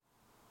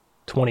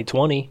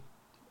2020,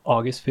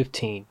 August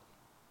 15.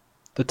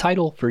 The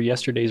title for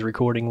yesterday's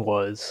recording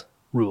was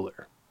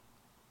ruler.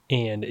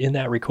 And in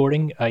that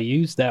recording, I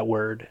used that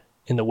word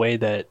in the way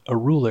that a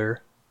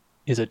ruler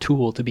is a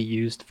tool to be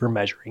used for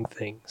measuring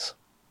things.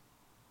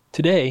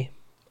 Today,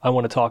 I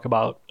want to talk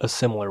about a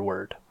similar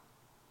word.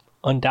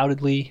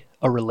 Undoubtedly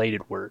a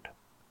related word.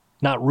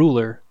 Not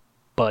ruler,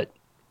 but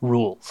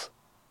rules.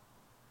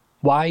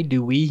 Why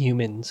do we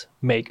humans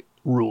make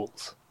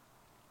rules?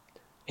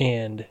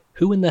 And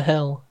who in the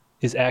hell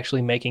is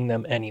actually making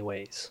them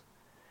anyways?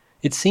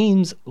 It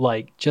seems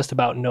like just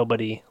about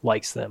nobody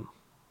likes them.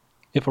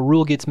 If a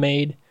rule gets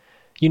made,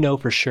 you know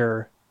for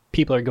sure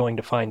people are going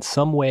to find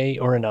some way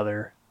or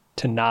another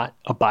to not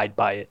abide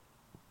by it.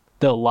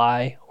 They'll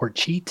lie or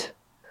cheat,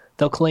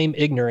 they'll claim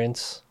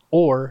ignorance,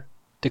 or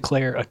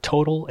declare a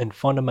total and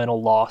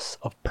fundamental loss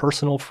of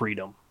personal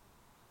freedom.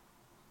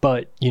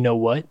 But you know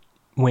what?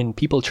 When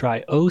people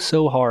try oh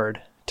so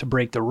hard to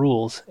break the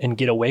rules and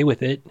get away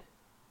with it,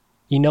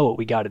 you know what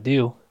we got to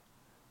do.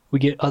 We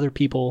get other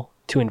people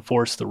to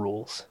enforce the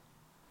rules.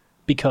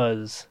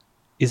 Because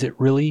is it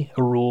really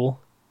a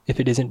rule if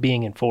it isn't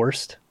being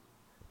enforced?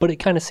 But it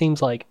kind of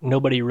seems like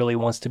nobody really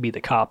wants to be the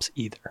cops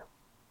either.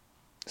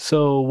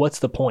 So what's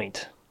the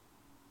point?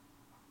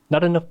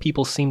 Not enough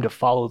people seem to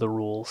follow the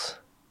rules,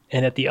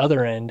 and at the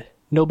other end,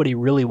 nobody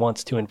really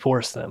wants to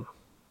enforce them.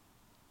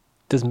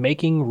 Does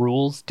making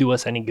rules do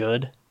us any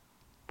good?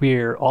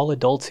 We're all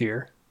adults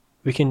here.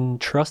 We can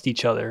trust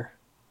each other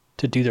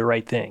to do the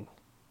right thing,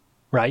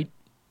 right?